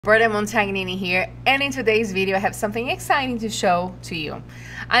Roberta Montagnini here, and in today's video I have something exciting to show to you.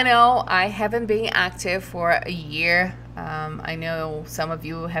 I know I haven't been active for a year. I know some of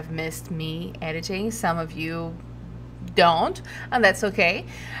you have missed me editing, some of you don't, and that's okay.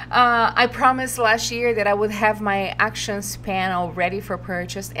 I promised last year that I would have my actions panel ready for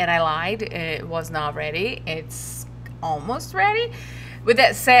purchase, and I lied. It was not ready. It's almost ready. With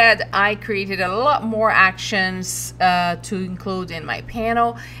that said, I created a lot more actions to include in my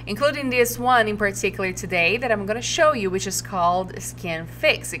panel, including this one in particular today that I'm going to show you, which is called Skin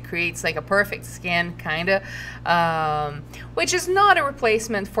Fix. It creates like a perfect skin, kind of, which is not a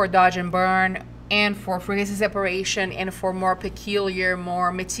replacement for dodge and burn and for frequency separation and for more peculiar,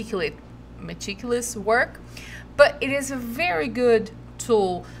 more meticulous work. But it is a very good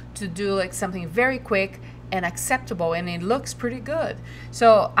tool to do like something very quick and acceptable, and it looks pretty good.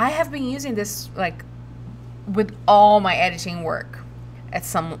 So I have been using this like with all my editing work at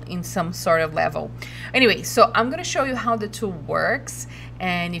in some sort of level. Anyway, so I'm gonna show you how the tool works,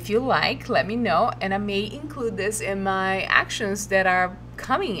 and if you like, let me know, and I may include this in my actions that are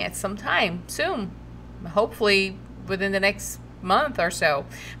coming at some time soon, hopefully within the next month or so.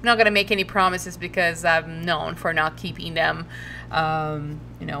 I'm not gonna make any promises because I'm known for not keeping them.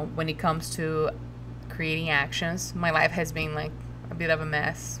 You know, when it comes to creating actions, my life has been like a bit of a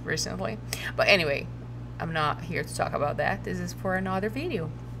mess recently, but anyway, I'm not here to talk about that. This is for another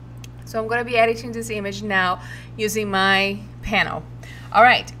video. So I'm going to be editing this image now using my panel. All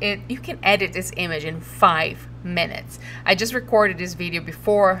right, you can edit this image in 5 minutes. I just recorded this video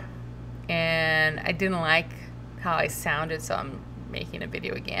before and I didn't like how I sounded, so I'm making a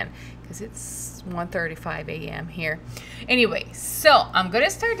video again because it's 1:35 a.m. here. Anyway, so I'm gonna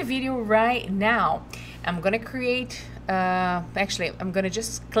start the video right now. I'm gonna create actually I'm gonna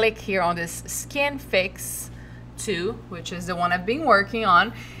just click here on this Skin Fix 2, which is the one I've been working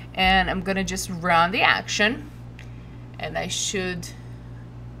on, and I'm gonna just run the action, and I should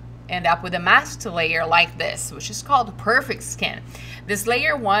end up with a masked layer like this, which is called Perfect Skin. This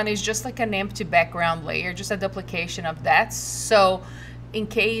layer 1 is just like an empty background layer, just a duplication of that, so in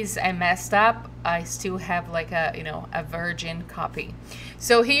case I messed up, I still have like a, you know, a virgin copy.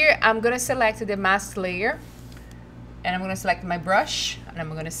 So here I'm gonna select the masked layer, and I'm gonna select my brush, and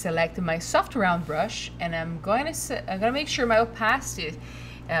I'm gonna select my soft round brush, and I'm gonna make sure my opacity,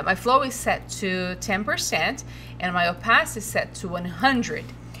 my flow is set to 10%, and my opacity is set to 100.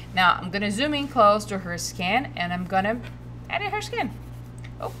 Now I'm gonna zoom in close to her skin, and I'm gonna edit her skin.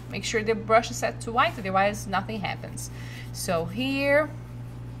 Oh, make sure the brush is set to white, otherwise nothing happens. So here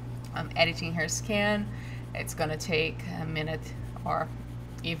I'm editing her skin. It's gonna take a minute, or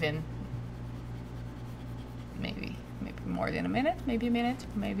even maybe more than a minute, maybe a minute,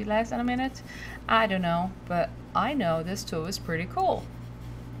 maybe less than a minute. I don't know, but I know this tool is pretty cool.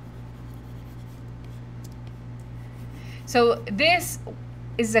 So this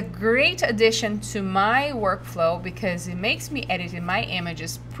is a great addition to my workflow because it makes me editing my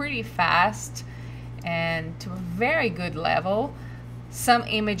images pretty fast and to a very good level. Some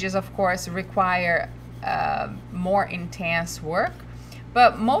images, of course, require more intense work,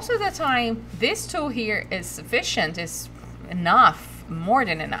 but most of the time this tool here is sufficient, is enough, more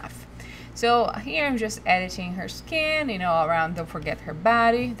than enough. So here I'm just editing her skin, you know, around, don't forget her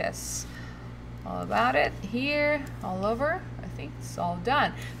body. That's all about it. Here, all over, I think it's all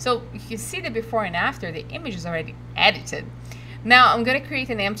done. So you can see the before and after. The image is already edited. Now I'm gonna create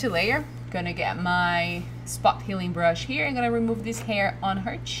an empty layer. Gonna get my spot healing brush here. I'm gonna remove this hair on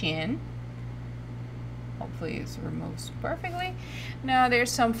her chin. Hopefully it removes perfectly. Now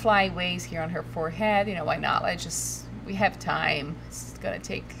there's some flyaways here on her forehead. You know, why not? We have time. It's gonna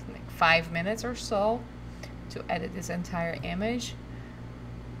take like 5 minutes or so to edit this entire image.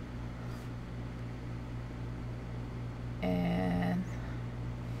 And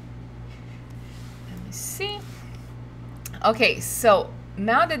let me see. Okay, so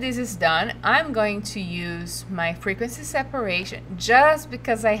now that this is done, I'm going to use my frequency separation just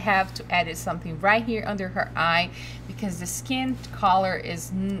because I have to edit something right here under her eye because the skin color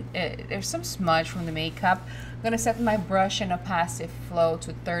is, there's some smudge from the makeup. I'm going to set my brush and opacity flow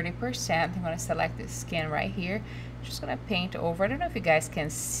to 30%. I'm going to select the skin right here. I'm just going to paint over. I don't know if you guys can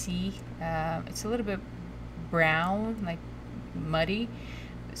see. It's a little bit brown, like muddy.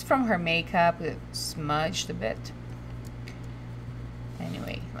 It's from her makeup. It smudged a bit.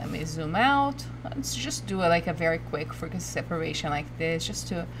 Anyway, let me zoom out. Let's just do like a very quick frequency separation like this, just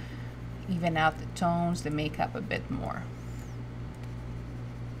to even out the tones, the makeup a bit more.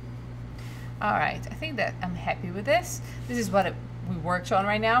 All right, I think that I'm happy with this. This is what we worked on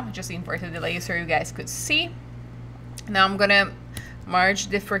right now. Just inverted the layer so you guys could see. Now I'm gonna merge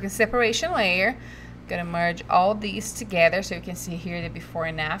the freaking separation layer. Gonna merge all these together so you can see here the before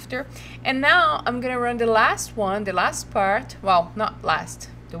and after. And now I'm gonna run the last one, the last part, well, not last,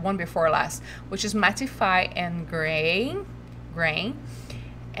 the one before last, which is mattify and grain.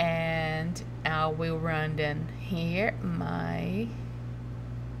 And I will run then here my,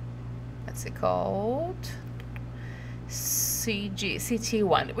 what's it called,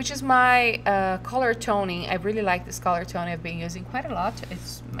 CT1, which is my color toning. I really like this color toning. I've been using quite a lot.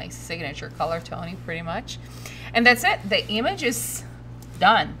 It's my signature color toning pretty much. And that's it. The image is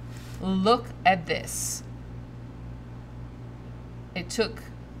done. Look at this. It took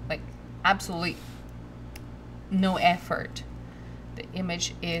like absolutely no effort. The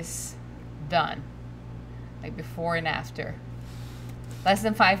image is done, like before and after. Less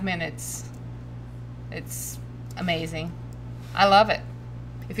than 5 minutes. It's amazing. I love it.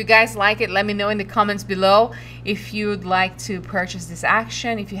 If you guys like it, let me know in the comments below. If you'd like to purchase this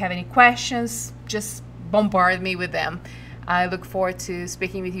action, if you have any questions, just bombard me with them. I look forward to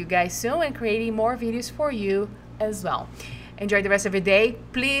speaking with you guys soon and creating more videos for you as well. Enjoy the rest of your day.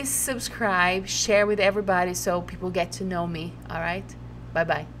 Please subscribe, share with everybody so people get to know me. All right?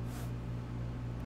 Bye-bye.